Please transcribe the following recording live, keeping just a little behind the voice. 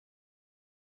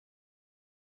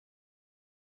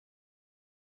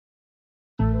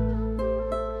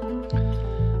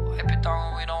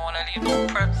down, we don't wanna leave no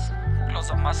prints. Close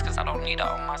up mask cause I don't need that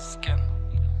on my skin.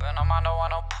 Burn them, I don't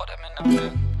wanna put them in the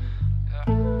bin.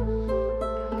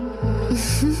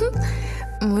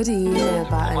 What do you know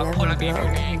about 11 block?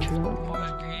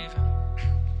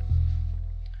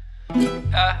 We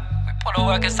put the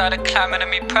work inside the clam and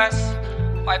me press.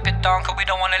 Wipe it down cause we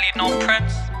don't wanna leave no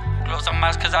prints. Close up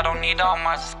mask cause I don't need that on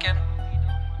my skin.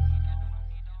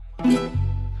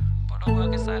 Put the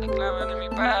work inside the clam and me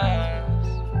press.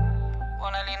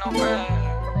 Wanna leave no prints.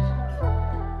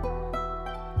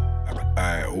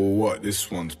 Alright, well what? This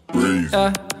one's breezy.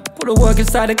 Put the work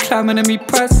inside the clam and me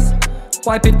press.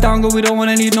 Wipe it down, cause we don't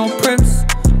wanna leave no prints.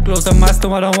 Close the mask,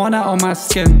 no, I don't want that on my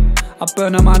skin. I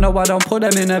burn them, I know I don't put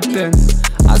them in a bin.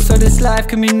 I swear this life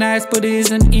can be nice, but it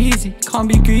isn't easy. Can't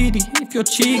be greedy. If you're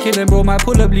cheeky, then bro, my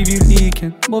pull up leave you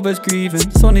leaking. Mother's grieving,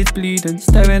 son is bleeding,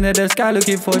 staring at the sky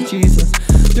looking for Jesus.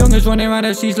 Youngest running around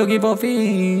the streets looking for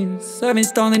fiends. Serving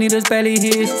stone and he just barely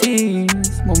hit his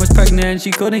teens. Mom was pregnant and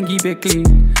she couldn't keep it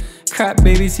clean. Crap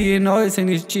baby seeing noise in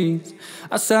his jeans.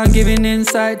 I say I'm giving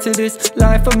insight to this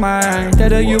life of mine.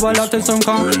 Dead or you are locked and some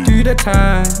can't do the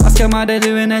time. Ask them how they're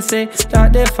doing and say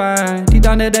that they're fine. Deep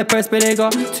down they're depressed but they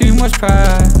got too much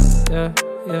pride. Yeah,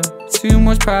 yeah, too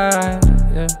much pride.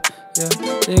 Yeah, yeah,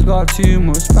 they got too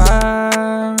much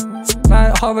pride.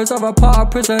 Like horrors of a part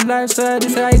of prison life. So they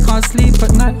say you can't sleep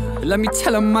at night. Let me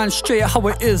tell a man straight how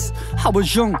it is. I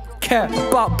was young, care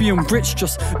about being rich.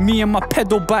 Just me and my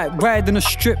pedal bike riding a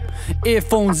strip.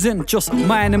 Earphones in, just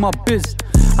minding my biz.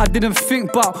 I didn't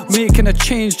think about making a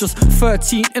change. Just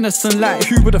 13 innocent, like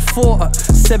who would have thought at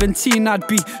 17 I'd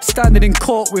be standing in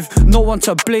court with no one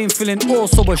to blame, feeling all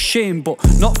so ashamed. But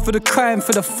not for the crime,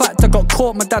 for the fact I got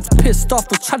caught. My dad's pissed off,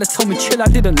 was trying to tell me chill, I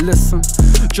didn't listen.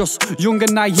 Just young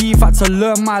and naive, had to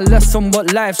learn my lesson.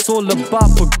 But life's all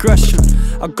about progression.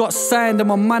 I got signed and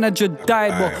my manager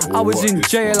died, but I was in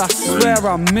jail, I swear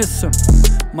I miss him.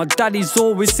 My daddy's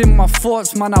always in my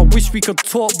thoughts, man, I wish we could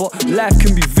talk, but life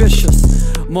can be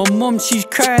vicious. My mum, she's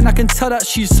crying, I can tell that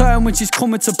she's hurting when she's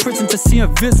coming to prison to see her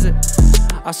visit.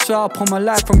 I swear upon my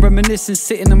life, I'm reminiscing,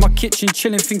 sitting in my kitchen,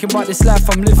 chilling, thinking about this life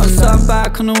I'm living. I sat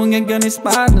back on the wing again, it's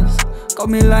madness. Got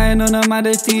me lying on her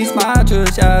majesty's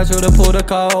mattress. Yeah, I should've pulled the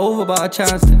car over, but I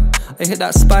chanced it. I hit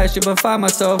that spaceship and find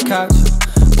myself catching.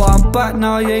 But I'm back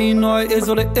now, yeah, you know it is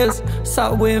what it is.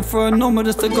 Sat waiting for a number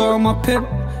just to go on my pin.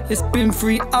 It's been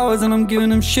 3 hours and I'm giving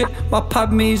them shit. My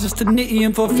pad mate's just a nitty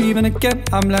and for thieving again.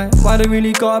 I'm like, why they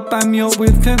really gotta bang me up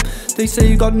with him? They say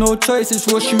you got no choice, it's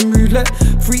Russian roulette.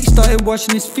 Freak started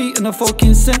washing his feet in a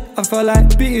fucking sink. I felt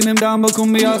like beating him down but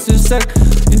couldn't be asked to sec.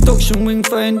 Induction wing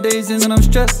 13 days in and I'm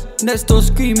stressed. Next door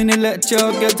screaming, he let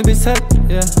jail get to his head.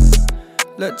 Yeah,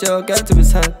 let jail get to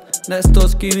his head. Next door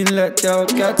screaming, let jail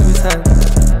get to his head.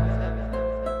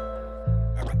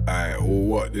 Alright, well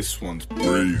what? This one's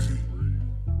breezy.